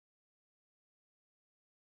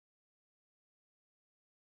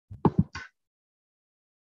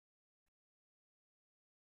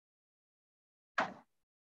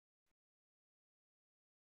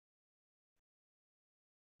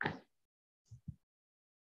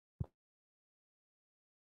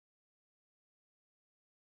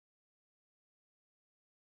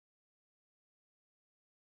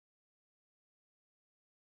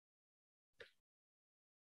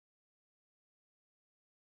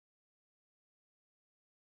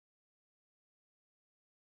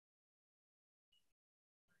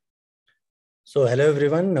Hello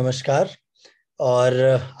everyone, नमस्कार। और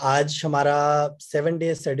आज हमारा 7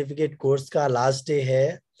 days सर्टिफिकेट कोर्स का लास्ट डे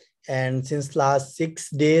है and since last 6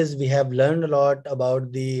 days we have learned a lot about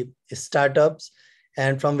the startups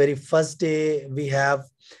and from very first day we have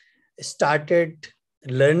started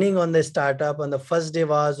learning on the startup. On the first day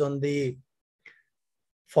was on the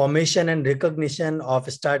formation and recognition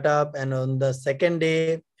of startup, and on the second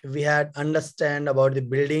day we had understand about the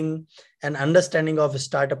building and understanding of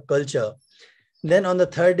startup culture. Then on the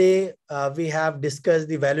third day, we have discussed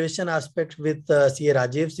the valuation aspect with CA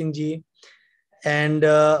Rajiv Singh ji. And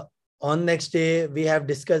on next day, we have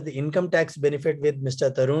discussed the income tax benefit with Mr.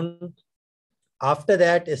 Tarun. After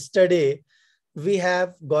that, yesterday, we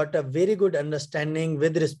have got a very good understanding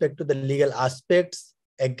with respect to the legal aspects,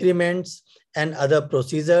 agreements, and other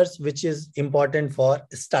procedures, which is important for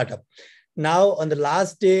startup. Now, on the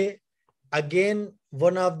last day, again,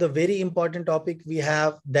 one of the very important topic we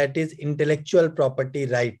have, that is intellectual property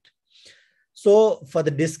right. So for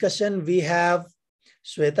the discussion, we have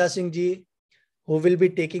Shweta Singh ji, who will be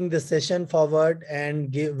taking the session forward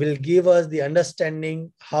and will give us the understanding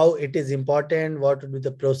how it is important, what will be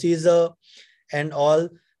the procedure and all.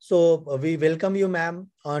 So we welcome you, ma'am,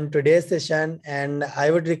 on today's session, and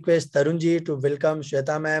I would request Tarun ji to welcome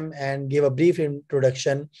Shweta ma'am and give a brief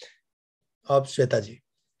introduction of Shweta ji.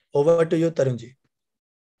 Over to you, Tarun ji.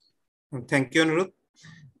 Thank you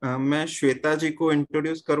Anirudh. मैं श्वेता जी को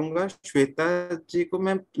introduce करूंगा। श्वेता जी को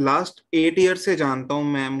मैं last 8 year से जानता हूं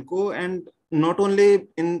ma'am को, and not only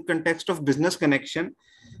in context of business connection,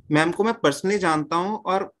 ma'am को मैं पर्सनली जानता हूं।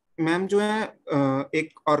 और मैम जो है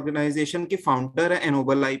एक ऑर्गेनाइजेशन की फाउंडर है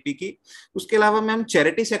एनोबल आईपी की। उसके अलावा मैम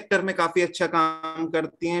चैरिटी सेक्टर में काफी अच्छा काम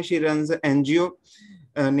करती हैं। She runs NGO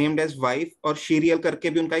named as wife, और शीरियल करके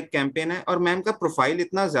भी उनका एक कैंपेन है। और मैम का प्रोफाइल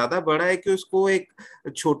इतना ज्यादा बड़ा है कि उसको एक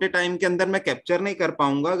छोटे टाइम के अंदर मैं कैप्चर नहीं कर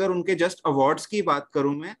पाऊंगा। अगर उनके जस्ट अवार्ड्स की बात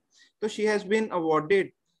करूं मैं, तो she has been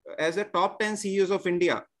awarded as a top 10 CEOs of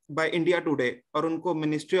India by India today, और उनको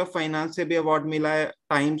मिनिस्ट्री ऑफ फाइनेंस से भी अवार्ड मिला है।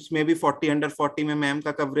 टाइम्स में भी 40 अंडर 40 में मैम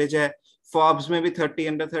का कवरेज है। फॉर्ब्स में भी 30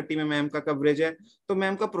 अंडर 30 में मैम का कवरेज है। तो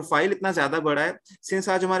मैम का प्रोफाइल इतना ज्यादा बड़ा है। सिंस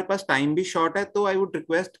आज हमारे पास टाइम भी शॉर्ट है, तो आई वुड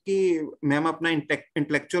रिक्वेस्ट कि मैम अपना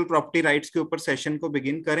इंटेलेक्चुअल प्रॉपर्टी राइट्स के ऊपर सेशन को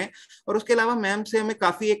बिगिन करें। और उसके अलावा मैम से हमें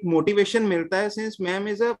काफी एक मोटिवेशन मिलता है, since ma'am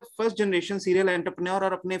is a first generation serial entrepreneur,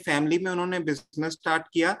 और अपने फैमिली में उन्होंने बिजनेस स्टार्ट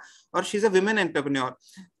किया, और she is a women entrepreneur.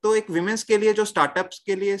 तो एक विमेन्स के लिए जो स्टार्टअप्स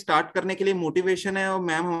के लिए स्टार्ट करने के लिए मोटिवेशन है, और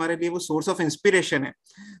मैम हमारे लिए वो सोर्स ऑफ इंस्पिरेशन है।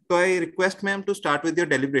 तो I request ma'am to start with your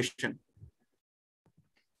deliberation.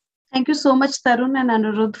 Thank you so much, Tarun and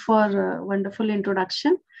Anirudh, for a wonderful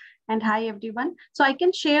introduction. And hi, everyone. So I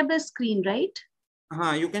can share the screen, right?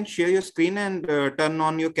 You can share your screen and turn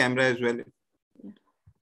on your camera as well.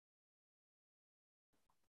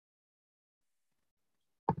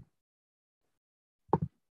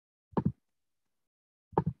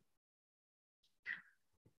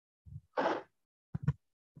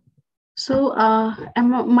 So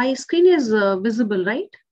my screen is visible,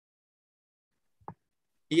 right?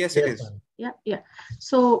 Yes, it is. Yeah.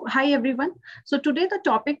 So hi everyone. So today the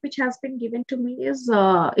topic which has been given to me is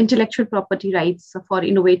intellectual property rights for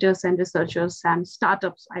innovators and researchers and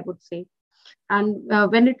startups, I would say. And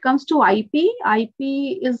when it comes to IP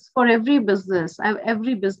is for every business,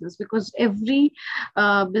 because every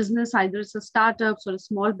business, either it's a startup or a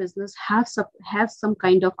small business, has some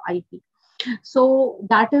kind of IP. So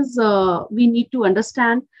that is we need to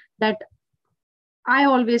understand that. I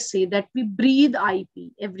always say that we breathe IP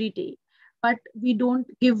every day, but we don't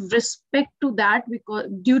give respect to that because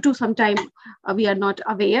due to sometimes we are not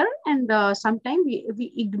aware, and sometimes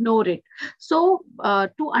we ignore it. So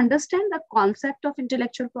to understand the concept of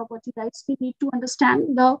intellectual property rights, we need to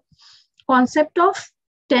understand the concept of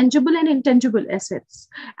tangible and intangible assets.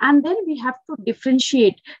 And then we have to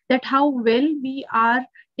differentiate that how well we are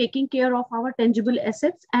taking care of our tangible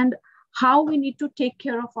assets and how we need to take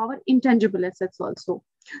care of our intangible assets also.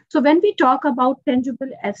 So when we talk about tangible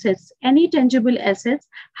assets, any tangible assets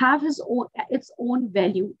have its own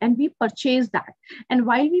value, and we purchase that. And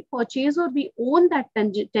while we purchase or we own that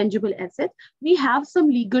tangible asset, we have some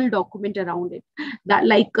legal document around it. That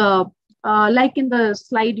like in the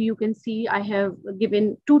slide you can see, I have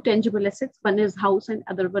given 2 tangible assets. One is house and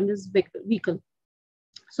other one is vehicle.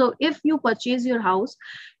 So if you purchase your house,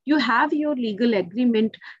 you have your legal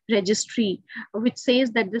agreement registry, which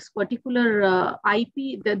says that this particular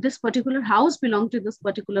IP, that this particular house belongs to this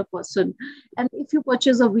particular person. And if you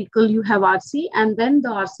purchase a vehicle, you have RC, and then the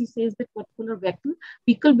RC says that particular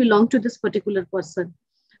vehicle belongs to this particular person.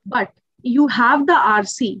 But you have the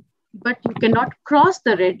RC, but you cannot cross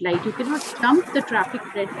the red light. You cannot jump the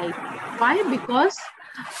traffic red light. Why? Because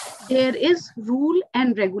there is rule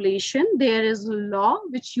and regulation. There is law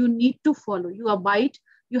which you need to follow.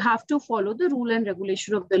 You have to follow the rule and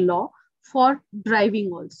regulation of the law for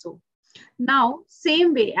driving also. Now,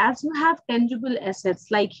 same way as you have tangible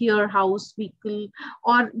assets like your house, vehicle,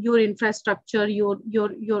 or your infrastructure,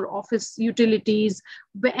 your office utilities,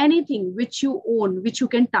 anything which you own, which you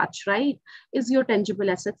can touch, right, is your tangible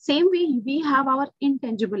assets. Same way, we have our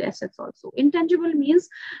intangible assets also. Intangible means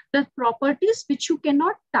the properties which you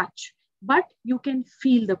cannot touch, but you can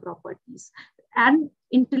feel the properties. And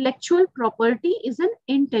intellectual property is an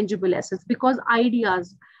intangible asset, because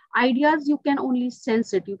ideas you can only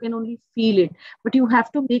sense it, you can only feel it, but you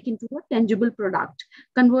have to make into a tangible product,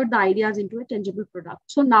 convert the ideas into a tangible product.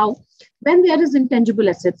 So now, when there is intangible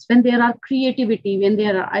assets, when there are creativity, when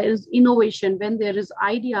there is innovation, when there is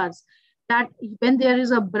ideas, that when there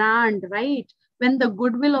is a brand, right, when the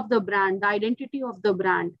goodwill of the brand, the identity of the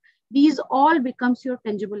brand, these all becomes your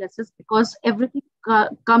tangible assets, because everything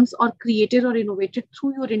comes or created or innovated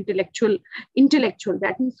through your intellectual,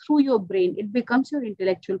 that means through your brain, it becomes your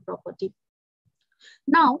intellectual property.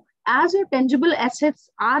 Now, as your tangible assets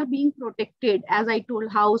are being protected, as I told,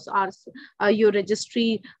 house, your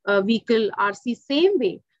registry, vehicle, RC, same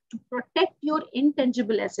way, to protect your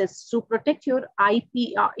intangible assets, to protect your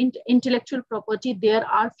IP, intellectual property, there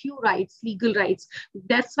are few rights, legal rights.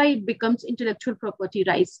 That's why it becomes intellectual property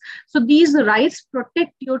rights. So these rights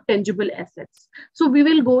protect your tangible assets. So we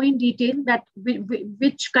will go in detail that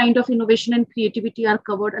which kind of innovation and creativity are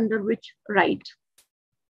covered under which right.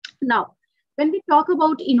 Now, when we talk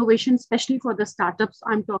about innovation, especially for the startups,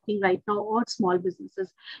 I'm talking right now, or small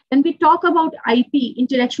businesses, when we talk about IP,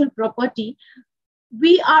 intellectual property,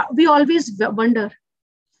 we always wonder,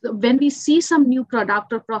 when we see some new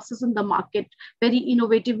product or process in the market, very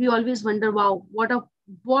innovative, we always wonder, wow, what a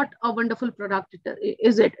wonderful product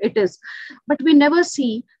it is. But we never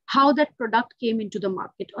see how that product came into the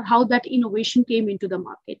market, or how that innovation came into the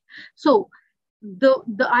market. So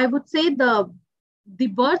I would say the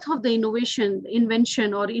birth of the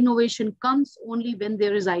invention or innovation comes only when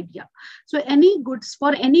there is idea. So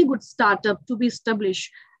for any good startup to be established,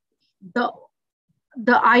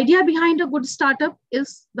 the idea behind a good startup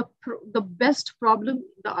is the best problem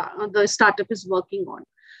the startup is working on.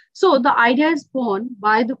 So the idea is born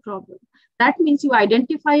by the problem. That means you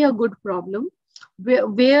identify a good problem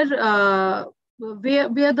where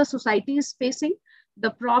the society is facing.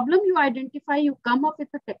 The problem you identify, you come up with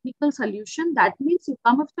a technical solution. That means you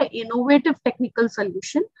come up with an innovative technical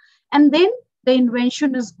solution, and then the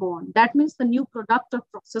invention is born. That means the new product or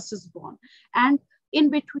process is born. And in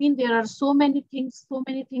between, there are so many things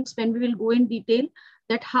when we will go in detail,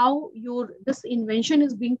 that how this invention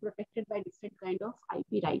is being protected by different kind of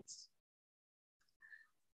IP rights.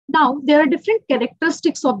 Now, there are different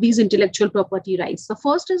characteristics of these intellectual property rights. The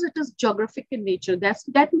first is it is geographic in nature.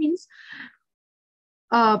 That means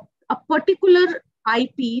a particular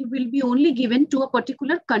IP will be only given to a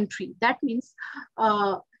particular country. That means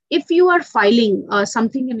if you are filing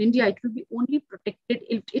something in India, it will be only protected.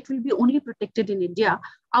 It will be only protected in India.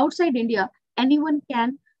 Outside India, anyone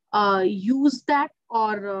can use that,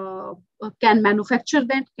 or can manufacture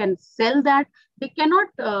that, can sell that. They cannot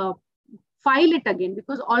file it again,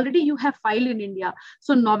 because already you have filed in India.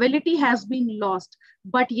 So novelty has been lost.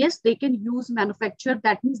 But yes, they can use manufacture.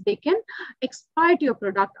 That means they can exploit your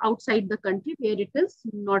product outside the country where it is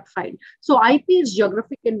not filed. So IP is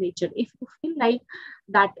geographic in nature. If you feel like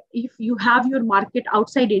that, if you have your market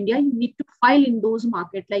outside India, you need to file in those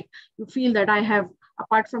markets. Like you feel that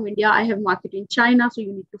apart from India, I have market in China, so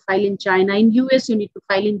you need to file in China. In US, you need to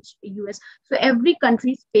file in US. So every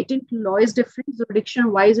country's patent law is different.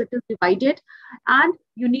 Jurisdiction-wise, it is divided. And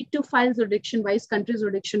you need to file jurisdiction-wise, country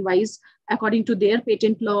jurisdiction-wise, according to their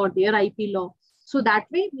patent law or their IP law. So that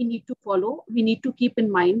way, we need to keep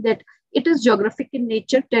in mind that it is geographic in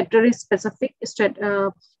nature, territory specific,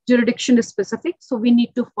 jurisdiction is specific. So we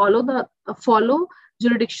need to follow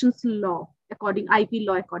jurisdiction's law, IP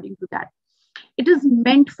law according to that. It is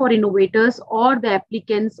meant for innovators or the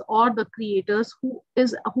applicants or the creators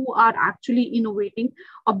who are actually innovating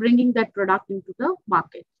or bringing that product into the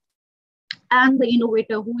market. And the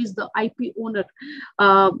innovator, who is the IP owner,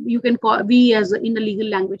 you can call, we as in the legal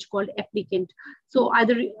language called applicant. So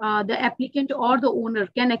either the applicant or the owner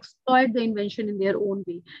can exploit the invention in their own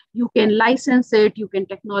way. You can license it, you can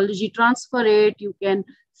technology transfer it, you can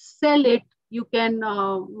sell it, you can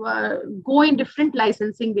go in different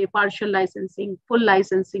licensing way, partial licensing, full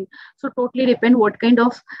licensing. So totally depend what kind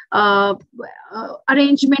of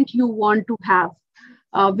arrangement you want to have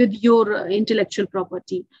with your intellectual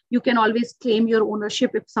property. You can always claim your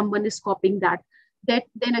ownership if someone is copying that. that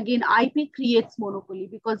then again IP creates monopoly,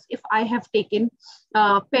 because if I have taken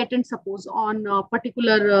patent, suppose, on a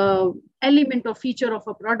particular element or feature of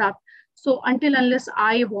a product, so until unless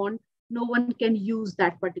I want, no one can use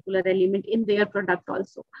that particular element in their product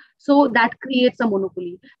also. So that creates a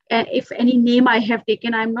monopoly. If any name I have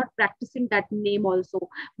taken, I'm not practicing that name also,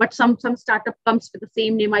 but some startup comes with the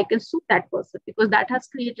same name, I can sue that person because that has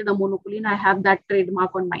created a monopoly and I have that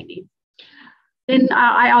trademark on my name. Then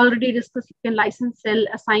I already discussed, you can license, sell,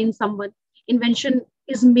 assign someone. Invention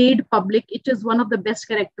is made public. It is one of the best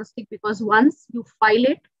characteristics because once you file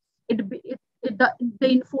it, the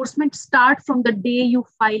enforcement start from the day you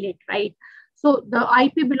file it, right? So the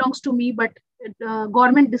IP belongs to me, but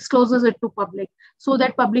government discloses it to public so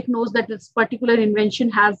that public knows that this particular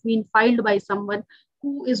invention has been filed by someone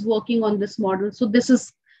who is working on this model. So this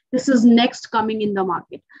is next coming in the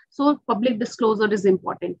market. So public disclosure is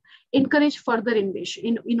important. Encourage further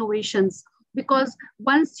innovations, because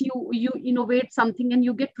once you innovate something and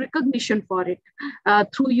you get recognition for it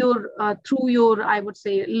through your I would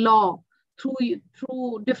say law,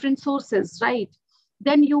 through different sources, right?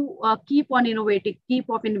 Then you keep on innovating, keep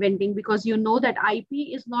on inventing, because you know that IP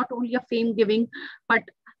is not only a fame giving, but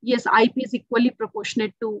yes, IP is equally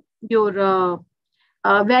proportionate to your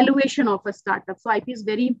valuation of a startup. So IP is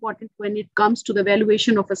very important when it comes to the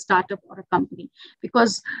valuation of a startup or a company,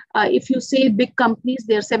 because if you say big companies,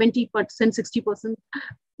 their 70%, 60%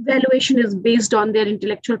 valuation is based on their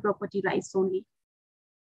intellectual property rights only.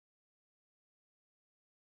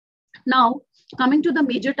 Now, coming to the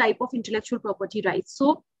major type of intellectual property rights.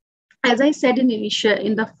 So, as I said in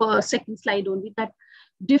the second slide only, that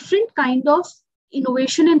different kind of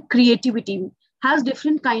innovation and creativity has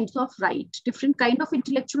different kinds of right. Different kind of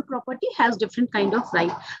intellectual property has different kind of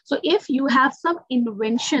right. So if you have some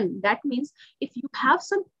invention, that means if you have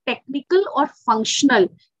some technical or functional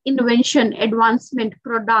invention, advancement,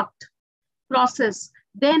 product, process,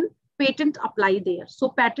 then patent apply there. So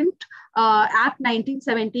patent Act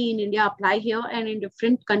 1970 in India apply here, and in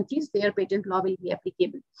different countries their patent law will be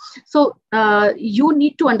applicable. So you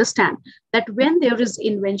need to understand that when there is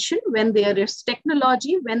invention, when there is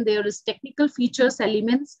technology, when there is technical features,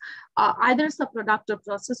 elements, either it's a product or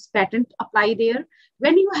process, patent apply there.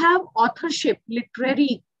 When you have authorship,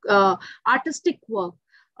 literary, artistic work,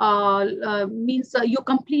 means your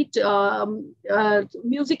complete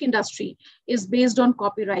music industry is based on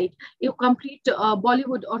copyright. Your complete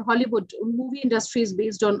Bollywood or Hollywood movie industry is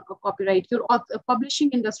based on copyright. Your publishing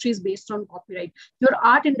industry is based on copyright. Your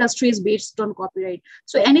art industry is based on copyright.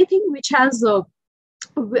 So anything which has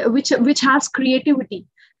creativity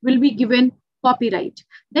will be given copyright.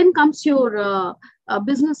 Then comes your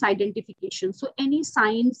business identification. So any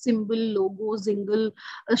sign, symbol, logo, jingle,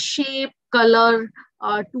 shape, color,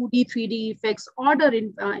 2D, 3D effects, order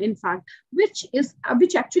in fact, which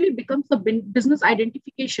actually becomes the business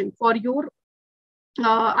identification for your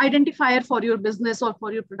identifier for your business or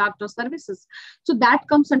for your product or services. So that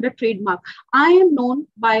comes under trademark. I am known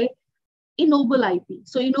by Ennoble IP.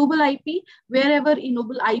 So Ennoble IP, wherever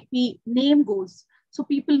Ennoble IP name goes, so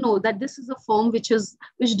people know that this is a firm which deals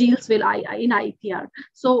with in IPR.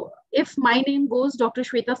 So if my name goes Dr.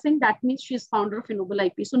 Shweta Singh, that means she is founder of Ennoble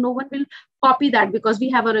IP. So no one will copy that because we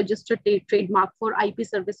have a registered trademark for IP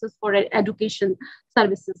services, for education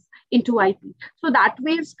services into IP. So that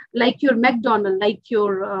means like your McDonald's, like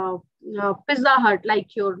your Pizza Hut,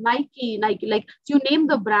 like your Nike, like you name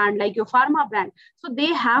the brand, like your pharma brand. So they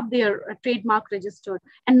have their trademark registered,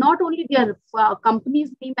 and not only their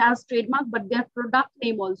company's name as trademark, but their product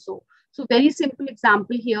name also. So very simple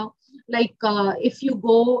example here, like if you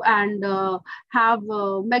go and have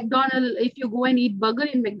McDonald's, if you go and eat burger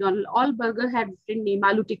in McDonald's, all burger have different name,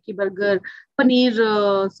 aloo tikki burger,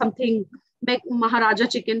 paneer something, Maharaja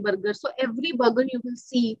chicken burger. So every burger you will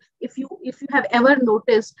see, if you have ever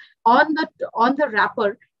noticed on the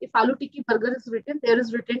wrapper, if aloo tikki burger is written, there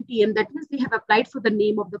is written TN. That means they have applied for the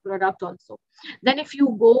name of the product also. Then if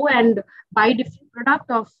you go and buy different product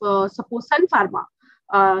of suppose Sun Pharma,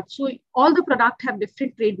 so all the product have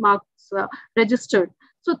different trademarks registered.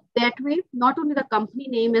 So that way, not only the company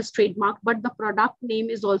name is trademark, but the product name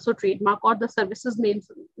is also trademark, or the services names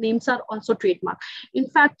are also trademark. In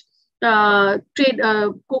fact,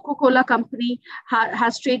 Coca-Cola company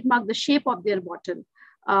has trademarked the shape of their bottle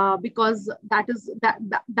because that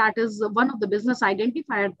is one of the business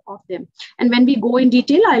identifier of them. And when we go in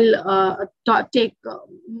detail, I'll take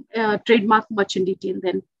trademark much in detail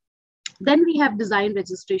then. Then we have design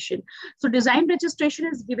registration. So design registration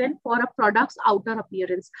is given for a product's outer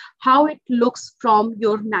appearance, how it looks from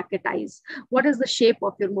your naked eyes. What is the shape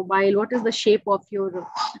of your mobile? What is the shape of your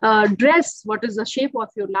dress? What is the shape of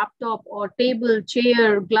your laptop or table,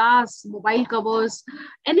 chair, glass, mobile covers?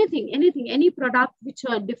 Anything, any product which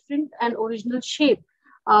are different and original shape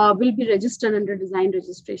will be registered under design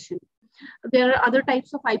registration. There are other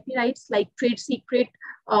types of IP rights like trade secret,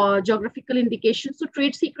 geographical indication. So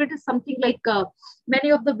trade secret is something like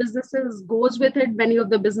many of the businesses goes with it, many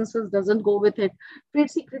of the businesses doesn't go with it.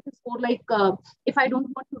 Trade secret is more like if I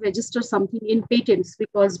don't want to register something in patents,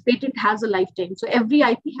 because patent has a lifetime. So every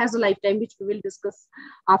IP has a lifetime, which we will discuss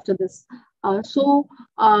after this.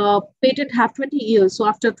 Patent have 20 years. So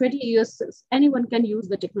after 20 years, anyone can use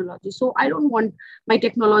the technology. So I don't want my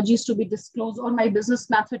technologies to be disclosed or my business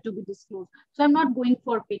method to be disclosed. So I'm not going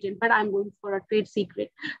for patent, but I'm going for a trade secret.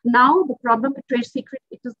 Now, the problem with trade secret,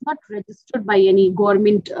 it is not registered by any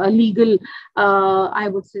government legal, I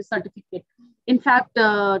would say, certificate. In fact,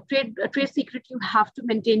 trade secret, you have to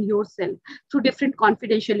maintain yourself through different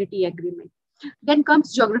confidentiality agreement. Then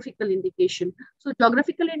comes geographical indication. So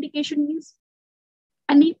geographical indication means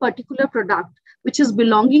any particular product which is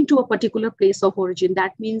belonging to a particular place of origin.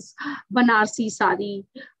 That means Banarsi sari,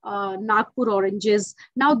 Nagpur oranges.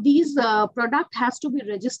 Now these product has to be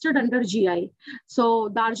registered under GI. So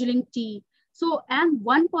Darjeeling tea. So, and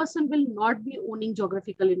one person will not be owning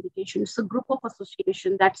geographical indication. It's a group of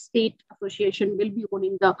association, that state association will be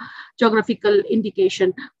owning the geographical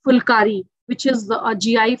indication. Fulkari, which is a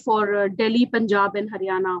GI for Delhi, Punjab, and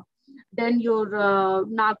Haryana. Then your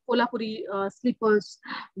Kolhapuri slippers,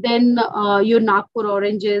 then your Nagpur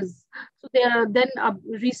oranges. So they are then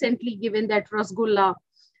recently given that Rasgulla.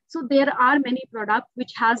 So there are many products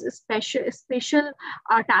which has a special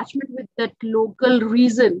attachment with that local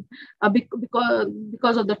region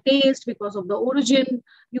because of the taste, because of the origin.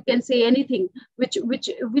 You can say anything which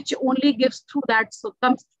only gives through that, so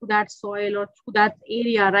comes through that soil or through that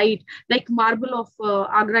area, right? Like marble of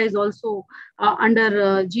Agra is also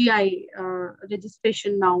under GI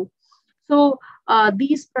registration now. So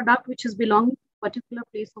these product which is belong particular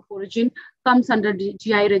place of origin comes under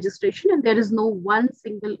GI registration, and there is no one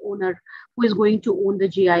single owner who is going to own the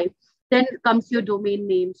GI. Then comes your domain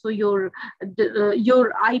name. So your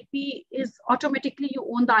IP is automatically, you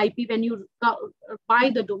own the IP when you buy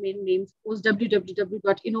the domain name. Suppose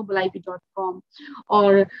www.innobleip.com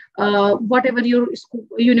or whatever your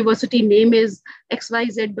university name is,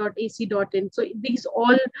 xyz.ac.in. So these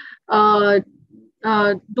all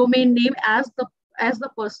domain name, as the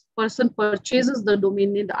person purchases the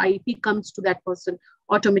domain name, the IP comes to that person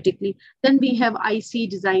automatically. Then we have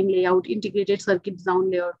IC design layout, integrated circuit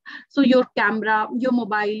design layout. So your camera, your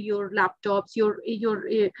mobile, your laptops, your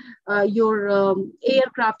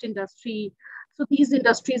aircraft industry. So these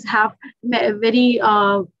industries have very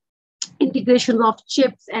integration of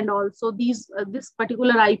chips, and also these this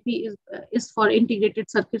particular IP is for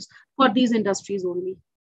integrated circuits for these industries only.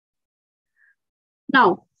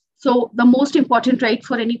 Now, so the most important right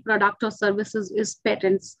for any product or services is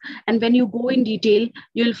patents. And when you go in detail,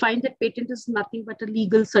 you'll find that patent is nothing but a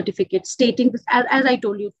legal certificate stating this. As I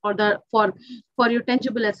told you, for your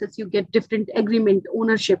tangible assets, you get different agreement,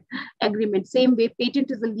 ownership agreement. Same way,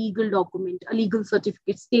 patent is a legal document, a legal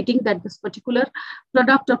certificate stating that this particular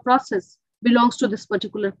product or process belongs to this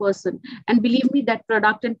particular person. And believe me, that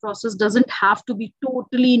product and process doesn't have to be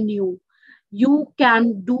totally new. You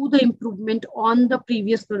can do the improvement on the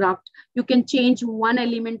previous product. You can change one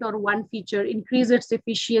element or one feature, increase its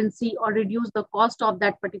efficiency or reduce the cost of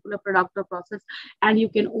that particular product or process, and you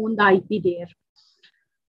can own the IP there.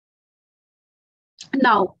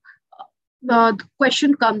 Now, the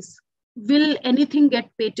question comes, will anything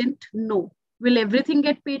get patent? No. Will everything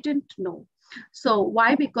get patent? No. So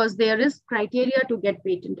why? Because there is criteria to get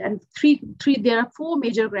patent, and there are four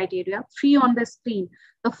major criteria, 3 on the screen.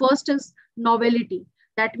 The first is novelty.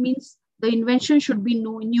 That means the invention should be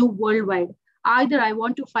new worldwide. Either I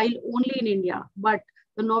want to file only in India, but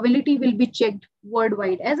the novelty will be checked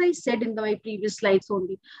worldwide. As I said in my previous slides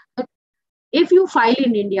only, if you file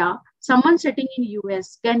in India, someone sitting in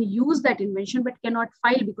US can use that invention but cannot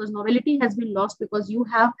file because novelty has been lost, because you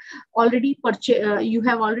have already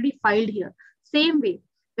filed here. Same way,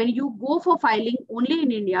 when you go for filing only in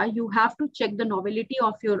India, you have to check the novelty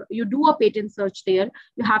of you do a patent search there.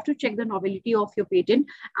 You have to check the novelty of your patent,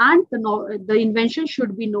 and the invention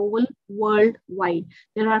should be novel worldwide.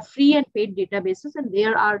 There are free and paid databases, and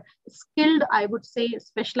there are skilled, I would say,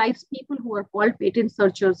 specialized people who are called patent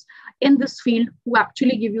searchers in this field who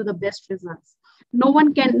actually give you the best results. No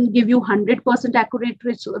one can give you 100% accurate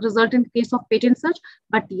result in case of patent search,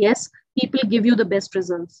 but yes, people give you the best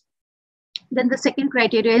results. Then the second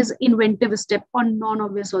criteria is inventive step or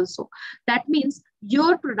non-obvious also. That means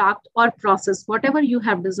your product or process, whatever you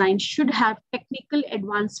have designed, should have technical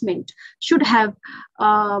advancement, should have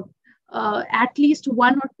at least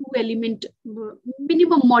one or two element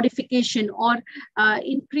minimum modification or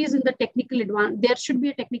increase in the technical advance. There should be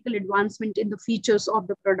a technical advancement in the features of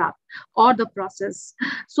the product or the process.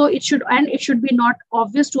 So it should be not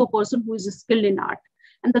obvious to a person who is skilled in art.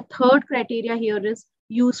 And the third criteria here is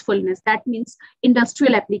usefulness. That means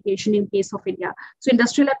industrial application in case of India. So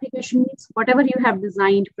industrial application means whatever you have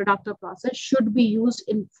designed, product or process, should be used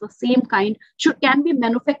in the same kind, can be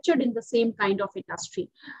manufactured in the same kind of industry,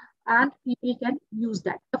 and people can use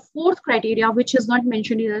that. The fourth criteria, which is not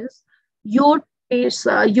mentioned here, is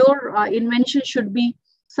your invention should be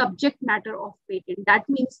subject matter of patent. That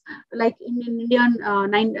means, like in Indian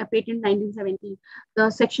patent 1970, the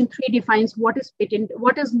section 3 defines what is patent,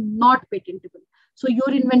 what is not patentable. So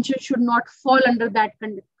your invention should not fall under that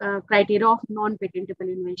criteria of non-patentable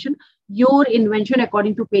invention. Your invention,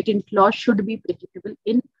 according to patent law, should be patentable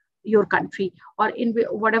in your country or in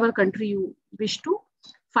whatever country you wish to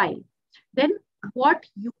file. Then what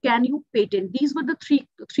can you patent? These were the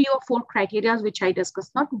three or four criteria which I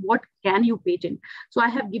discussed, not what can you patent. So I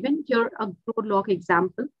have given here a door lock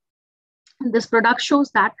example. And this product shows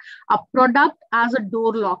that a product as a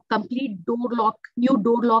door lock, complete door lock, new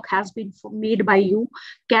door lock has been made by you,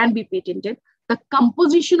 can be patented. The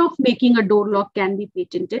composition of making a door lock can be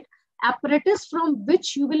patented. Apparatus from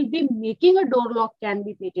which you will be making a door lock can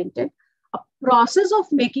be patented. A process of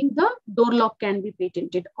making the door lock can be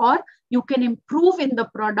patented, or you can improve in the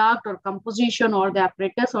product or composition or the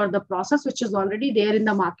apparatus or the process which is already there in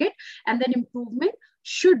the market, and then improvement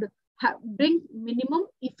should bring minimum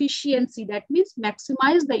efficiency. That means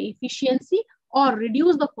maximize the efficiency or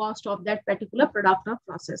reduce the cost of that particular product or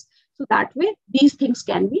process. So that way, these things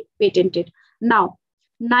can be patented. Now,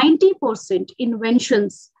 90%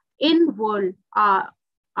 inventions in world are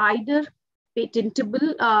either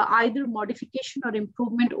patentable, either modification or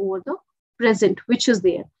improvement over the present, which is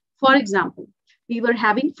there. For example, we were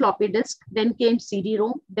having floppy disk, then came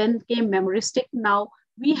CD-ROM, then came memory stick. Now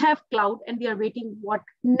we have cloud, and we are waiting what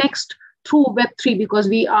next through Web 3, because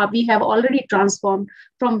we have already transformed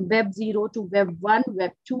from Web 0 to Web 1,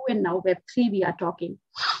 Web 2, and now Web 3 we are talking.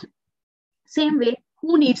 Same way,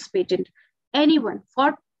 who needs patent? Anyone.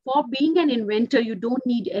 For being an inventor, you don't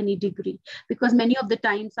need any degree, because many of the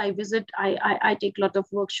times I visit, I take a lot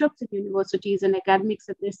of workshops in universities and academics,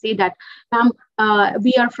 and they say that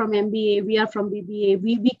we are from MBA, we are from BBA,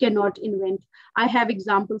 we cannot invent. I have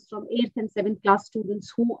examples from 8th and 7th class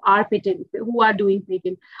students who are doing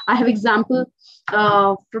patent. I have example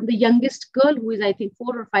from the youngest girl who is, I think,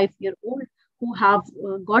 4 or 5 years old, who have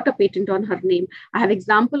got a patent on her name. I have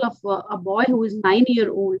example of a boy who is 9 years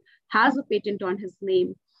old, has a patent on his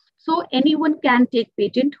name. So anyone can take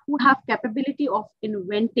patent who have capability of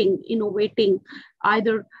innovating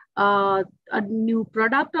either a new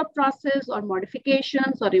product or process, or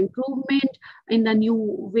modifications or improvement in the new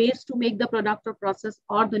ways to make the product or process,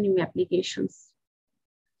 or the new applications.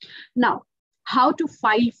 Now, how to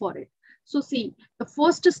file for it? So see, the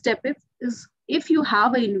first step is if you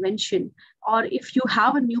have an invention, or if you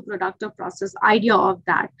have a new product or process idea of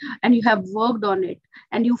that, and you have worked on it,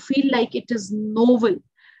 and you feel like it is novel,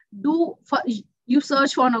 you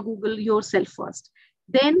search on a Google yourself first,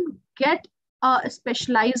 then get a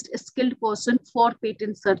specialized skilled person for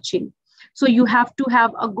patent searching. So you have to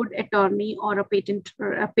have a good attorney or a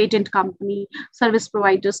patent company, service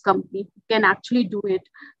providers company who can actually do it.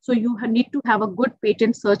 So you need to have a good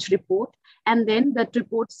patent search report, and then that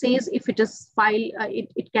report says if it is filed,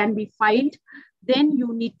 it can be filed. Then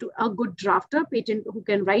you need a good drafter patent who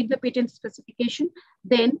can write the patent specification.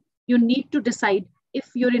 Then you need to decide if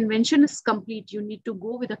your invention is complete, you need to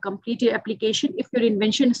go with a complete application. If your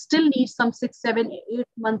invention still needs some 6, 7, 8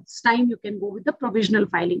 months time, you can go with the provisional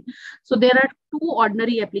filing. So there are 2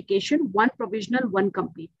 ordinary applications, one provisional, one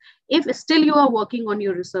complete. If still you are working on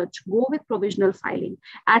your research, go with provisional filing.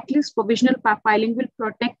 At least provisional filing will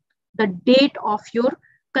protect the date of your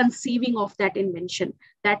conceiving of that invention.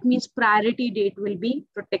 That means priority date will be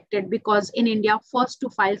protected, because in India, first to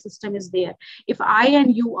file system is there. If I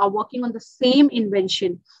and you are working on the same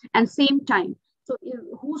invention and same time, so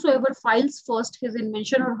whosoever files first, his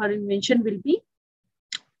invention or her invention will be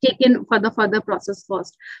taken for the further process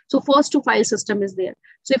first. So first to file system is there.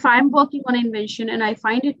 So if I'm working on an invention and I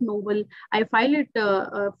find it novel, I find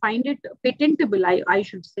it patentable, I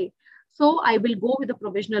should say. So I will go with the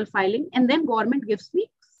provisional filing, and then government gives me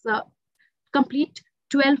complete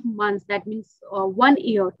 12 months, that means 1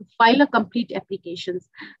 year, to file a complete applications.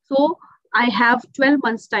 So I have 12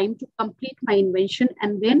 months time to complete my invention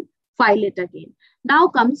and then file it again. Now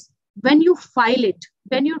comes when you file it,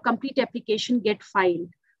 when your complete application get filed,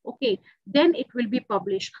 okay, then it will be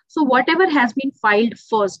published. So whatever has been filed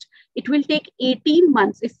first, it will take 18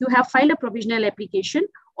 months. If you have filed a provisional application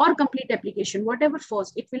or complete application, whatever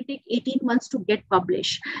first, it will take 18 months to get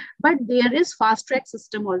published. But there is fast track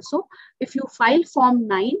system also. If you file form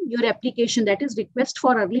 9, your application, that is request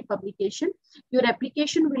for early publication, your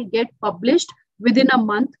application will get published within a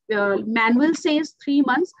month. Manual says 3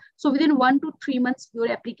 months. So within 1 to 3 months,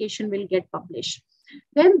 your application will get published.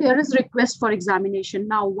 Then there is request for examination.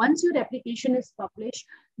 Now, once your application is published,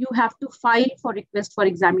 you have to file for request for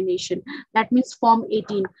examination. That means form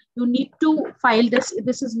 18. You need to file this.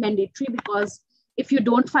 This is mandatory because if you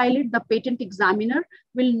don't file it, the patent examiner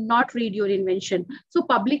will not read your invention. So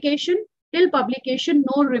publication, till publication,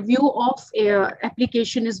 no review of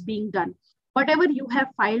application is being done. Whatever you have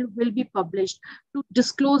filed will be published to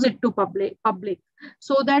disclose it to public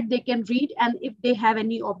so that they can read, and if they have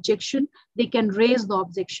any objection, they can raise the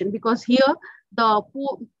objection, because here the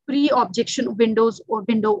pre-objection window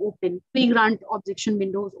open, pre-grant objection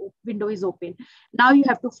window is open. Now you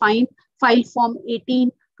have to file form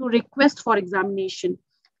 18 to request for examination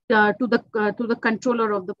to the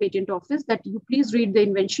controller of the patent office, that you please read the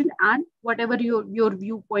invention and whatever your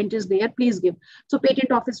viewpoint is there, please give. So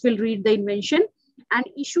patent office will read the invention and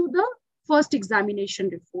issue the first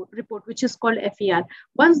examination report, which is called FER.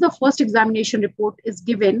 Once the first examination report is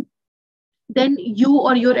given, then you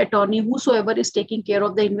or your attorney, whosoever is taking care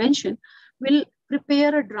of the invention, will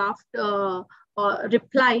prepare a draft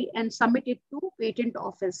reply and submit it to patent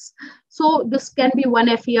office. So this can be one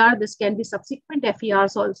FER, this can be subsequent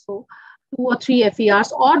FERs also, 2 or 3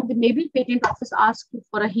 FERs, or maybe patent office asks you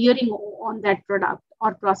for a hearing on that product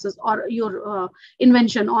or process or your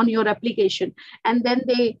invention on your application, and then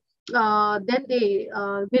they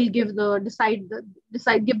will give the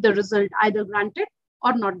result, either granted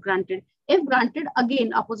or not granted. If granted,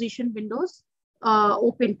 again opposition windows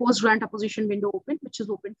open, post-grant opposition window open, which is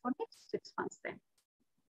open for next 6 months then.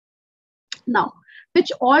 Now,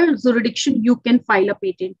 which all jurisdiction you can file a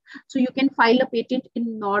patent. So you can file a patent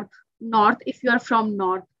in North. If you are from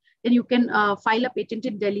North, then you can file a patent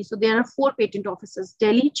in Delhi. So there are 4 patent offices: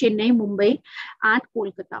 Delhi, Chennai, Mumbai, and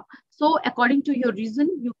Kolkata. So according to your reason,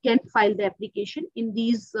 you can file the application in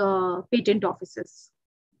these patent offices.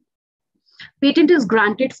 Patent is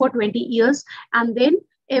granted for 20 years, and then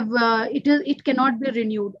if it cannot be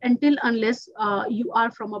renewed unless you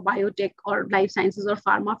are from a biotech or life sciences or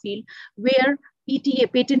pharma field, where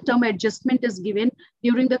PTA, patent term adjustment, is given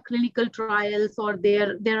during the clinical trials, or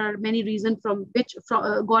there are many reasons from which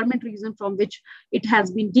government reason from which it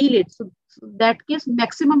has been delayed. So that case,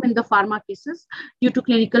 maximum in the pharma cases, due to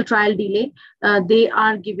clinical trial delay, they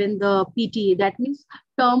are given the PTA. That means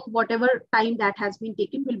term, whatever time that has been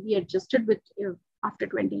taken, will be adjusted with after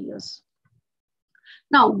 20 years.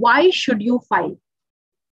 Now, why should you file?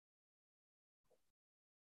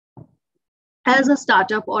 As a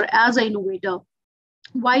startup or as an innovator,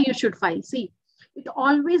 why you should file? See, it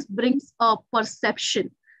always brings a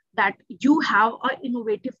perception that you have an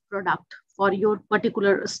innovative product for your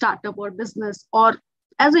particular startup or business, or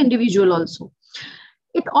as an individual also.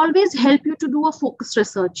 It always helps you to do a focused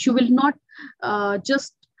research. You will not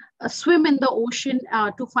just swim in the ocean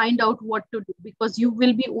to find out what to do, because you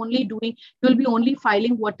will be only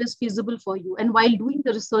filing what is feasible for you. And while doing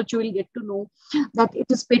the research, you will get to know that it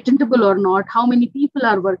is patentable or not, how many people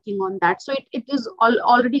are working on that. So it is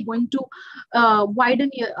already going to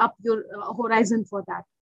widen up your horizon for that.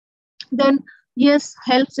 Then yes,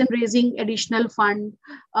 helps in raising additional funds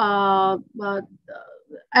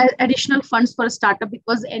for a startup,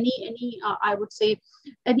 because any I would say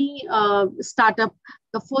any startup,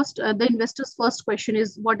 the investor's first question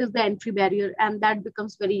is, what is the entry barrier? And that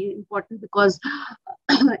becomes very important, because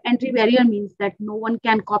entry barrier means that no one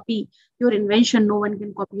can copy your invention, no one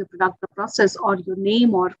can copy your product or process or your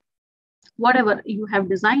name or whatever you have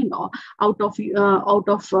designed, or out of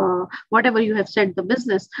whatever you have set the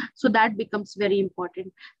business. So that becomes very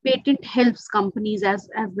important. Patent helps companies, as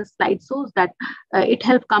the slide shows, that it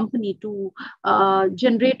helps company to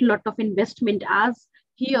generate a lot of investment, as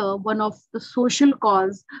here one of the social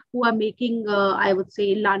cause who are making I would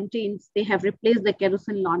say lanterns. They have replaced the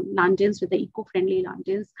kerosene lanterns with the eco-friendly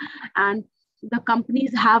lanterns, and the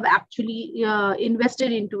companies have actually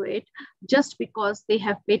invested into it just because they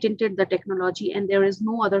have patented the technology, and there is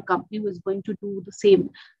no other company who is going to do the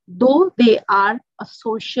same, though they are a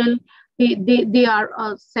social, they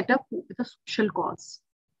are set up with a social cause.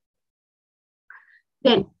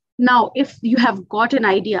 Then now, if you have got an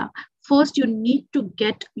idea, first you need to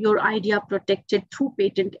get your idea protected through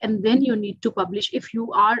patent, and then you need to publish. If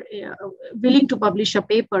you are willing to publish a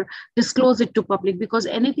paper, disclose it to public, because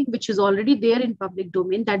anything which is already there in public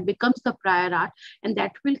domain, that becomes the prior art, and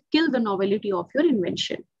that will kill the novelty of your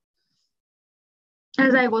invention.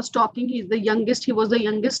 As I was talking, he's the youngest. He was the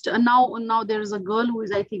youngest. Now there is a girl who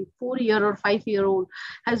is, I think, 4-year or 5-year old,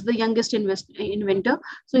 as the youngest inventor.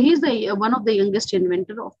 So he's the one of the youngest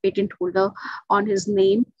inventor of patent holder on his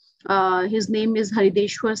name. His name is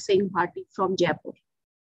Harideshwar Singh Bhati from Jaipur.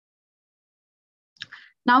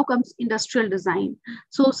 Now comes industrial design.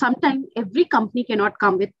 So sometimes every company cannot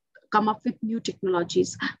come up with new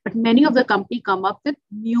technologies, but many of the company come up with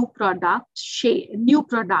new products,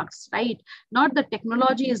 right? Not the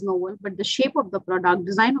technology is novel, but the shape of the product,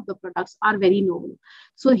 design of the products are very novel.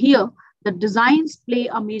 So here, the designs play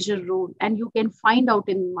a major role, and you can find out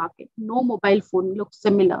in the market. No mobile phone looks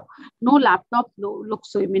similar. No laptop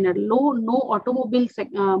looks similar. No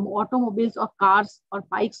automobiles or cars or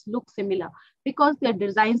bikes look similar, because their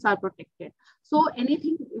designs are protected. So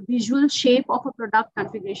anything, visual shape of a product,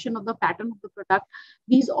 configuration of the pattern of the product,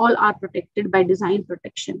 these all are protected by design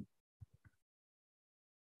protection.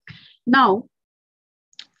 Now,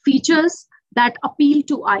 features that appeal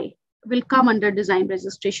to eye will come under design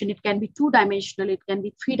registration. It can be 2-dimensional, it can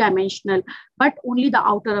be 3-dimensional, but only the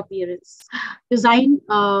outer appearance. Design,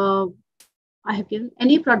 I have given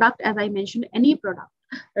any product, as I mentioned, any product.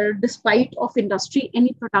 Despite of industry,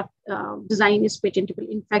 any product design is patentable.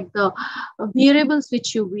 In fact, the wearables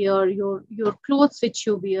which you wear, your clothes which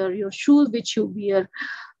you wear, your shoes which you wear,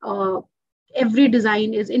 every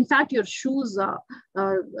design is, in fact, your shoes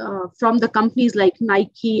from the companies like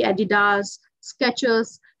Nike, Adidas,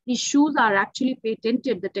 Skechers, these shoes are actually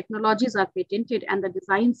patented, the technologies are patented, and the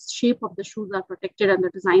design shape of the shoes are protected under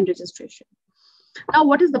design registration. Now,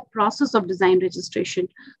 what is the process of design registration?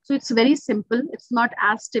 So it's very simple. It's not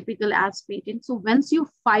as typical as patent. So once you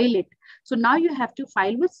file it, so now you have to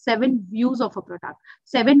file with 7 views of a product.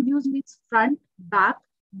 7 views means front, back,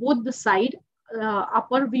 both the side,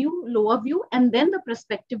 upper view, lower view, and then the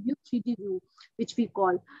perspective view, 3D view, which we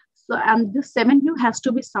call. So, and this 7 view has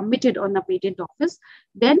to be submitted on the patent office.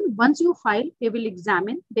 Then once you file, they will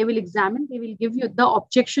examine, they will give you the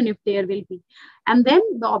objection if there will be. And then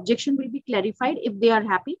the objection will be clarified. If they are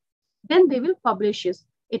happy, then they will publish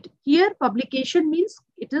it. Here, publication means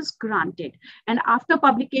it is granted. And after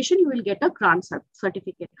publication, you will get a grant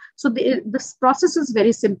certificate. So this process is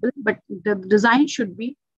very simple, but the design should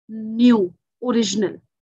be new, original.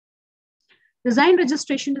 Design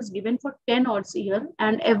registration is given for 10 odd years,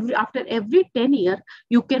 and after every 10 years,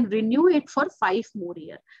 you can renew it for 5 more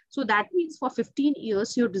years. So that means for 15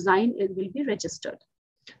 years, your design will be registered.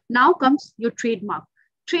 Now comes your trademark.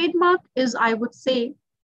 Trademark is, I would say,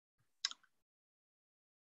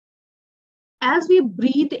 as we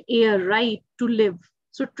breathe air, right, to live.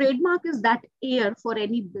 So trademark is that air for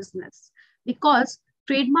any business, because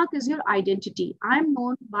trademark is your identity. I'm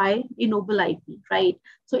known by Ennoble IP, right?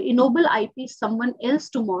 So Ennoble IP, someone else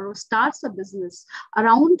tomorrow starts a business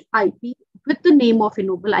around IP with the name of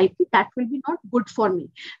Ennoble IP, that will be not good for me,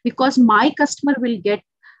 because my customer will get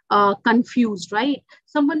confused, right?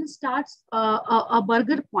 Someone starts a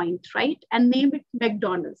burger point, right, and name it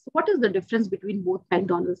McDonald's. What is the difference between both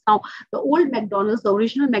McDonald's? Now, the old McDonald's, the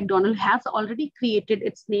original McDonald's, has already created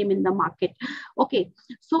its name in the market. Okay,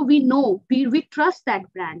 so we know, we trust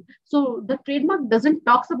that brand. So the trademark doesn't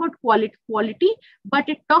talk about quality, but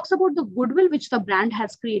it talks about the goodwill which the brand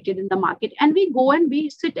has created in the market. And we go and we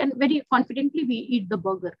sit and very confidently we eat the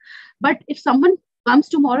burger. But if someone comes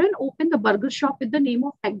tomorrow and open the burger shop with the name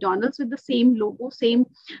of McDonald's, with the same logo, same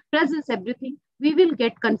presence, everything, we will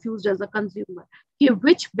get confused as a consumer. Here,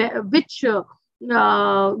 which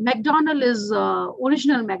McDonald is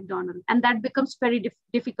original McDonald, and that becomes very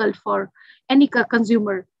difficult for any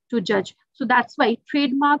consumer to judge. So that's why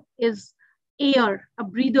trademark is air, a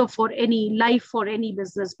breather for any life, for any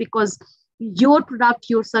business, because your product,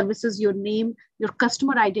 your services, your name, your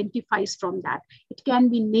customer identifies from that. It can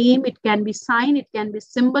be name, it can be sign, it can be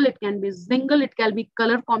symbol, it can be jingle, it can be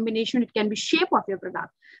color combination, it can be shape of your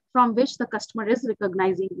product from which the customer is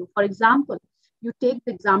recognizing you. For example, you take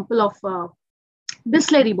the example of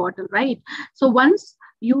Bisleri bottle, right? So once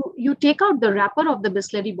you take out the wrapper of the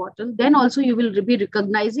Bisleri bottle, then also you will be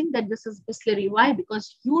recognizing that this is Bisleri. Why?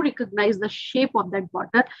 Because you recognize the shape of that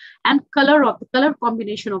bottle and color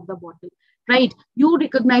combination of the bottle. Right, you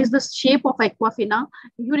recognize the shape of Aquafina,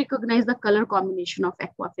 you recognize the color combination of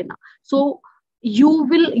Aquafina. So you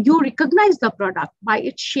recognize the product by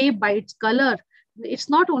its shape, by its color, It's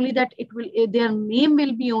not only that their name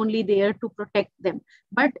will be only there to protect them,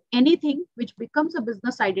 but anything which becomes a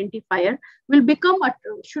business identifier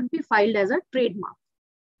should be filed as a trademark.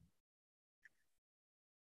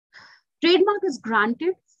 Trademark is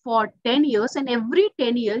granted for 10 years, and every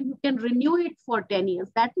 10 years you can renew it for 10 years.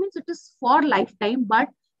 That means it is for lifetime, but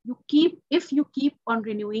if you keep on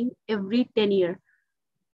renewing every 10 years,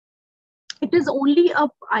 it is only a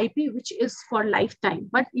IP which is for lifetime,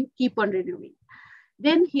 but you keep on renewing.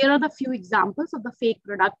 Then here are the few examples of the fake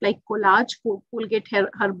product like Collage, Colgate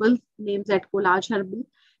Herbal, names at Collage Herbal,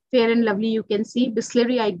 Fair and Lovely, you can see,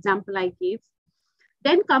 Bisleri example I gave.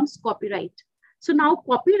 Then comes copyright. So now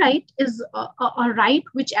copyright is a right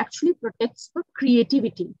which actually protects the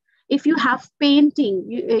creativity. If you have painting,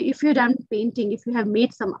 if you've done painting, if you have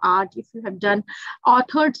made some art, if you have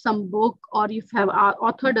authored some book, or if you have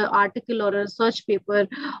authored an article or a research paper,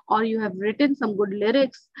 or you have written some good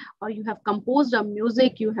lyrics, or you have composed a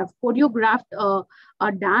music, you have choreographed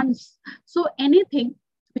a dance. So anything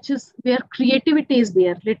which is where creativity is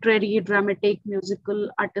there, literary, dramatic, musical,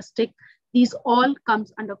 artistic, these all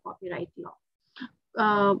comes under copyright law.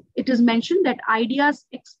 It is mentioned that ideas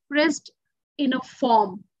expressed in a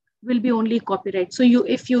form will be only copyright. So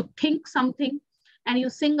if you think something and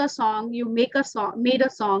you sing a song, you made a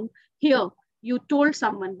song here, you told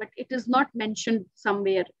someone, but it is not mentioned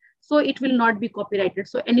somewhere, so it will not be copyrighted.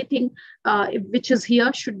 So anything which is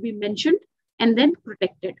here should be mentioned and then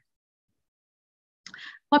protected.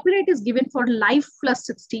 Copyright is given for life plus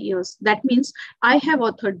 60 years. That means I have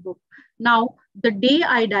authored book. Now, the day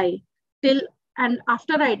I die and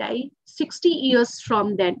after I die, 60 years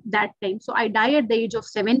from that time. So I die at the age of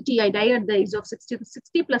 70, I die at the age of 60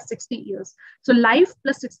 plus 60 years. So life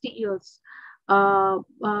plus 60 years,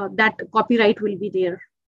 that copyright will be there.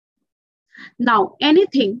 Now,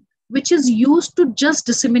 anything which is used to just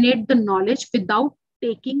disseminate the knowledge without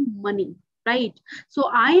taking money, right? So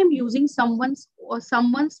I am using someone's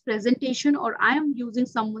presentation, or I am using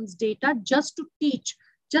someone's data just to teach,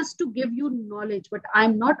 just to give you knowledge, but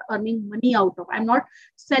I'm not earning money out of, I'm not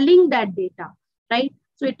selling that data, right?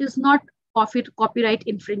 So it is not copyright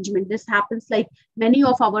infringement. This happens like many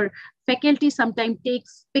of our faculty sometimes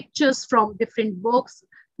takes pictures from different books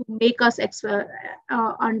to make us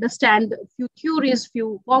understand few theories,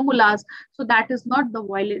 few formulas. So that is not the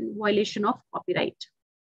violation of copyright.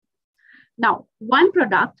 Now, one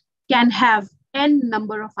product can have n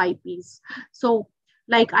number of IPs. So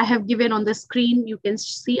like I have given on the screen, you can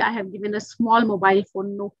see I have given a small mobile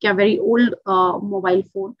phone, Nokia, very old mobile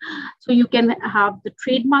phone. So you can have the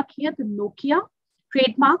trademark here, the Nokia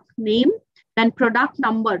trademark name, then product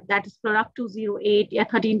number, that is product 208,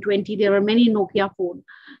 1320. There are many Nokia phone.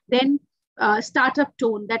 Then startup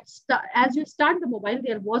tone, as you start the mobile,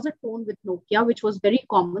 there was a tone with Nokia, which was very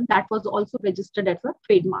common. That was also registered as a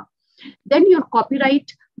trademark. Then your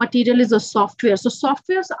copyright material is a software. So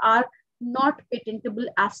softwares are not patentable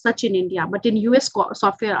as such in India, but in US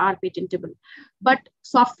software are patentable. But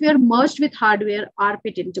software merged with hardware are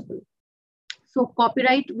patentable. So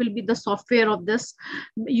copyright will be the software of this.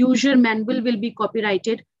 User manual will be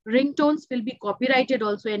copyrighted. Ringtones will be copyrighted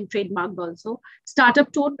also and trademarked also.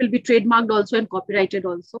 Startup tone will be trademarked also and copyrighted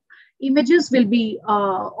also. Images will be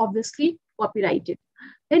obviously copyrighted.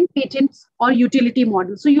 Then patents or utility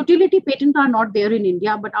models. So utility patents are not there in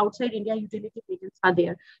India, but outside India, utility patents are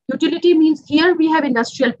there. Utility means here we have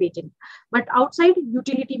industrial patent, but outside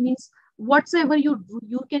utility means whatsoever you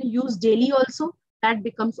can use daily also, that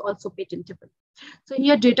becomes also patentable. So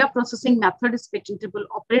here data processing method is patentable,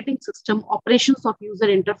 operating system, operations of user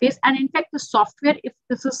interface, and in fact the software, if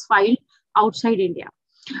this is filed outside India.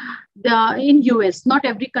 In US, not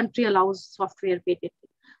every country allows software patenting.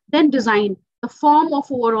 Then design, the form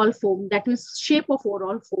of overall phone, that is shape of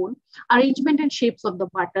overall phone, arrangement and shapes of the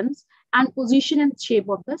buttons, and position and shape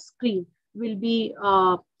of the screen will be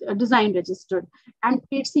design registered. And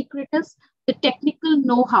trade secret is the technical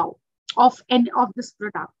know-how of this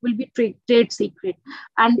product will be trade secret.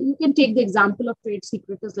 And you can take the example of trade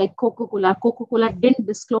secrets like Coca-Cola. Coca-Cola didn't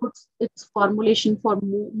disclose its formulation for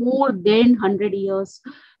more than 100 years,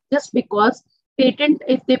 just because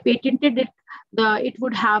if they patented it, it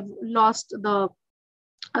would have lost the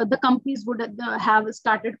companies would have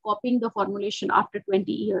started copying the formulation after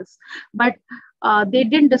 20 years. But they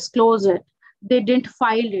didn't disclose it, they didn't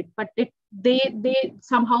file it, but they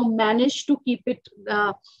somehow managed to keep it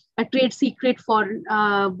a trade secret for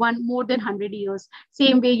more than 100 years.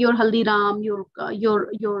 Same way your Haldiram,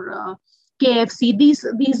 your KFC, these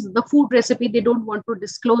the food recipe they don't want to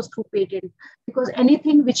disclose through patent, because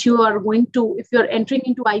anything which you are going to, if you're entering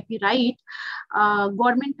into IP right,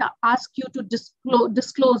 government asks you to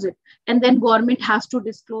disclose it, and then government has to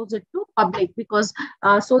disclose it to public, because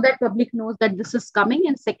so that public knows that this is coming.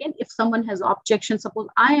 And second, if someone has objection, suppose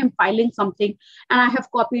I am filing something and I have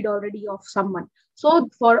copied already of someone, so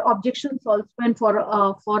for objections also, and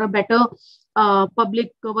for a better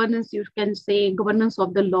public governance, you can say governance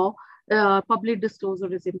of the law, public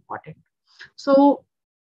disclosure is important. So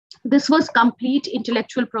this was complete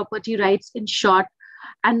intellectual property rights in short.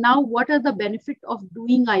 And now what are the benefit of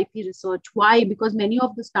doing IP research? Why? Because many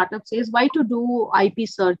of the startups says, why to do IP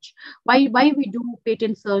search? Why we do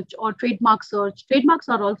patent search or trademark search? Trademarks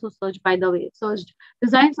are also searched, by the way. Searched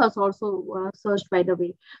designs are also searched, by the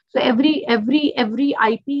way. So every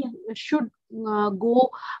IP should go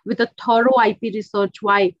with a thorough IP research.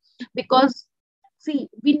 Why? Because see,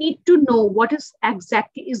 we need to know what is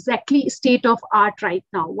exactly state of art right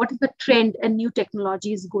now. What is the trend and new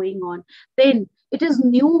technology is going on? Then it is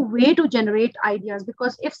new way to generate ideas.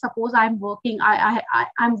 Because if suppose I'm working,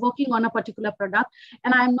 I'm working on a particular product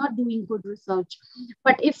and I'm not doing good research,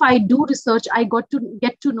 but if I do research, I got to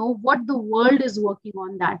get to know what the world is working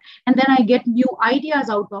on that, and then I get new ideas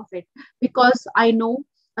out of it. Because I know,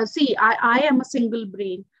 see, I am a single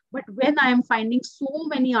brain. But when I am finding so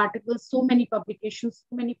many articles, so many publications,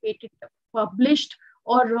 so many patents published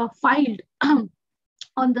or filed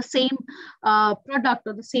on the same product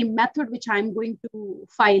or the same method which I'm going to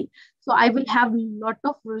file, so I will have a lot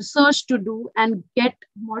of research to do and get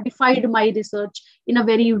modified my research in a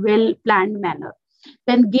very well planned manner.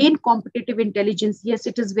 Then gain competitive intelligence. Yes,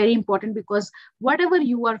 it is very important, because whatever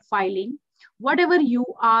you are filing, whatever you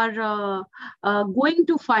are going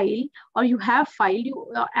to file or you have filed,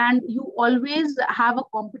 and you always have a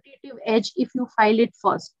competitive edge if you file it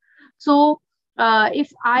first. So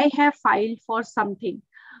if I have filed for something,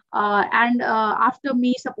 and after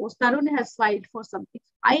me, suppose Tarun has filed for something,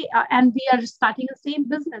 and we are starting the same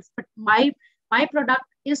business, but my product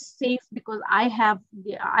is safe because I have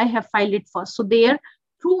filed it first. So there,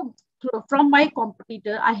 through from my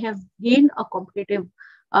competitor, I have gained a competitive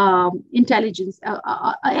intelligence,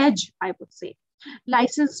 edge, I would say.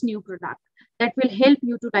 License new product. That will help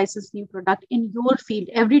you to license new product in your field.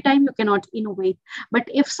 Every time you cannot innovate, but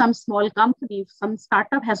if some small company, if some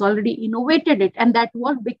startup has already innovated it, and that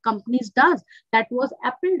what big companies does, that was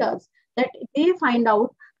Apple does, that they find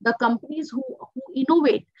out the companies who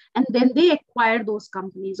innovate, and then they acquire those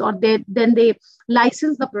companies, or then they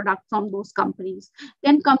license the product from those companies.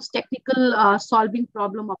 Then comes technical solving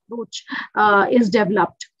problem approach is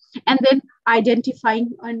developed, and then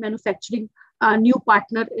identifying and manufacturing a new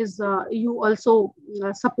partner is you also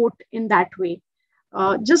support in that way.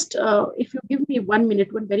 Just if you give me 1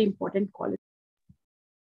 minute, one very important call.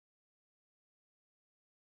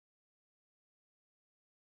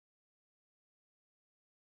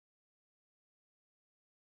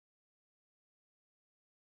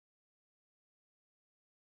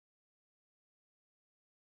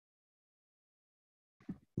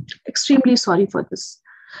 Extremely sorry for this.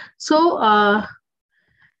 So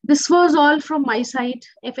this was all from my side.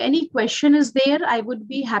 If any question is there, I would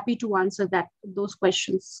be happy to answer those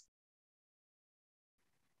questions.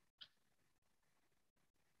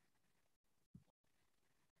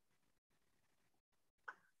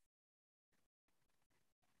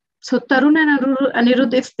 So Tarun and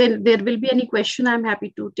Anirudh, if there will be any question, I'm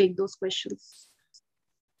happy to take those questions.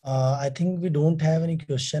 I think we don't have any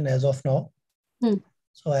question as of now.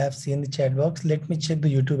 So I have seen the chat box. Let me check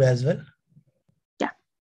the YouTube as well. Yeah.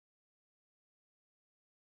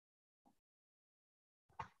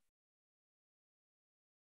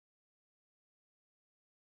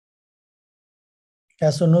 Yeah,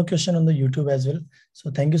 so no question on the YouTube as well.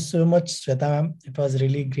 So thank you so much, Shweta ma'am. It was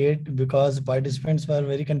really great because participants were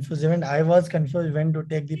very confused. Even I was confused when to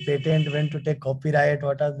take the patent, when to take copyright,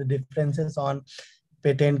 what are the differences on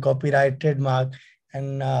patent, copyright, trademark,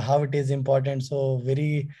 and how it is important. So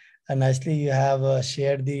very nicely you have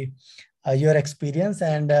shared your experience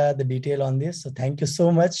and the detail on this. So thank you so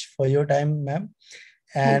much for your time, ma'am.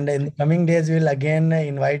 And in the coming days, we'll again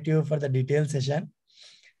invite you for the detailed session.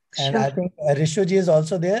 And sure. I think Rishuji is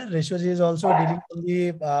also there. Rishuji is also dealing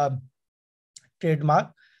with the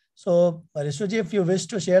trademark. So Rishuji, if you wish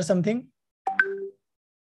to share something.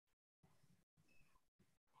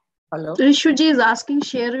 Hello. Rishuji is asking,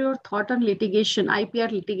 share your thought on litigation, IPR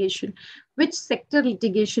litigation. Which sector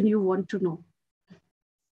litigation you want to know?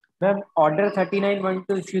 Ma'am, Order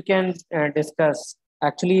 3912, if you can discuss.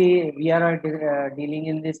 Actually, we are dealing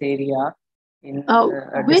in this area in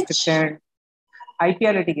which district and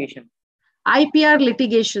IPR litigation. IPR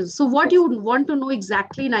litigation. So what you want to know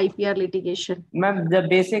exactly in IPR litigation? Ma'am, the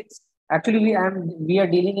basics. Actually, we are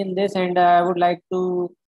dealing in this, and I would like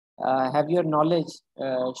to have your knowledge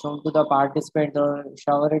shown to the participant or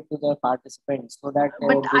shower it to the participants so that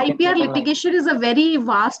But they can IPR get online. litigation is a very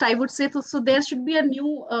vast, I would say. So there should be a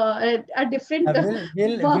new, a different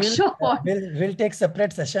workshop. We'll take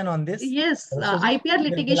separate session on this. Yes, Suji, IPR we'll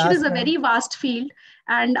litigation is ask a ma'am. very vast field,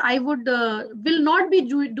 and I would will not be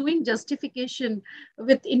doing justification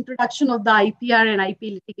with introduction of the IPR and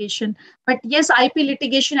IP litigation. But yes, IP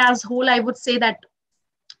litigation as whole, I would say that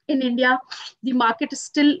in India, the market is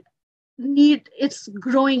still it's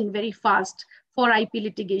growing very fast for IP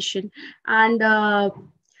litigation, and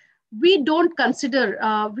we don't consider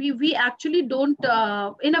we actually don't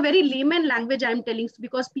in a very layman language I'm telling,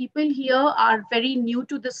 because people here are very new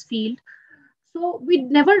to this field, so we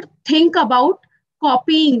never think about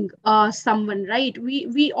copying someone, right?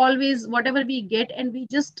 We always whatever we get and we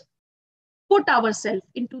just put ourselves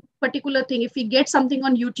into particular thing. If we get something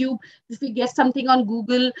on YouTube, if we get something on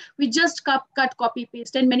Google, we just cut copy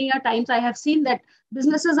paste, and many a times I have seen that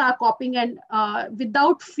businesses are copying, and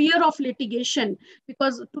without fear of litigation.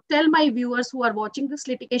 Because to tell my viewers who are watching this,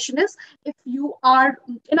 litigation is if you are,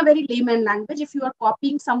 in a very layman language, if you are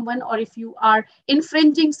copying someone or if you are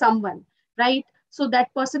infringing someone, right? So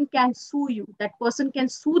that person can sue you, that person can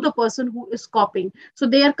sue the person who is copying. So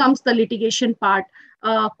there comes the litigation part,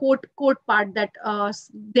 court part, that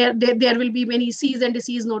there will be many cease and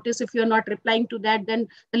desist notice. If you're not replying to that, then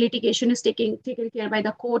the litigation is taken care by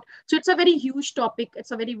the court. So it's a very huge topic,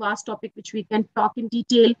 it's a very vast topic which we can talk in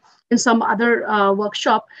detail in some other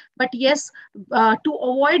workshop. But yes, to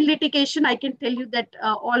avoid litigation, I can tell you that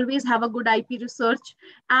always have a good IP research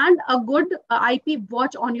and a good IP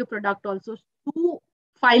watch on your product also to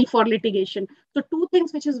file for litigation. So two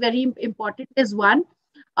things which is very important is, one,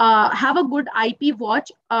 have a good IP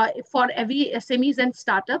watch for every SMEs and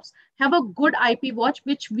startups. Have a good IP watch,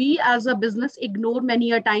 which we as a business ignore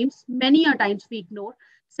many a times. Many a times we ignore.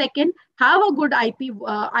 Second, have a good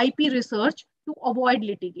IP research to avoid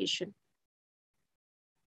litigation.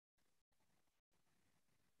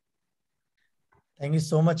 Thank you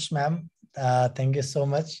so much, ma'am. Thank you so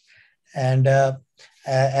much. And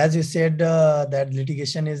as you said, that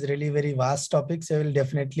litigation is really very vast topic. So I will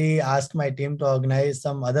definitely ask my team to organize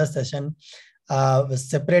some other session,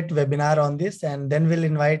 separate webinar on this, and then we'll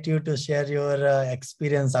invite you to share your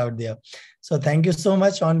experience out there. So thank you so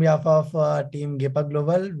much on behalf of Team GEPA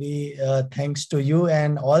Global. We thanks to you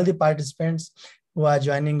and all the participants who are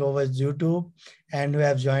joining over YouTube and who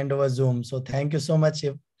have joined over Zoom. So thank you so much.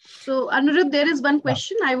 So Anirudh, there is one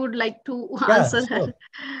question I would like to answer. Sure.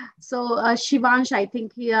 So Shivansh, I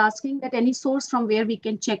think he asking that any source from where we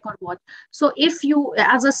can check or watch. So if you,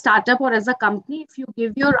 as a startup or as a company, if you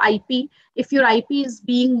give your IP, if your IP is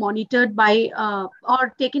being monitored by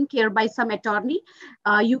or taken care by some attorney,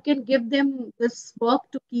 you can give them this work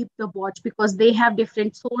to keep the watch, because they have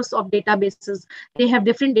different source of databases. They have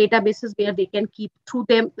different databases where they can keep through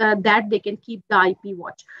them that they can keep the IP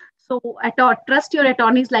watch. So trust your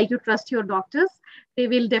attorneys like you trust your doctors. They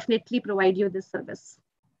will definitely provide you this service.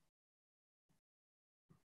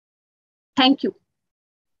 Thank you.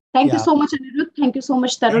 Thank you so much, Anirudh. Thank you so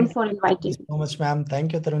much, Tarun, for inviting me. Thank you so much, ma'am.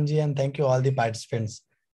 Thank you, Tarunji, and thank you all the participants.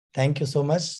 Thank you so much.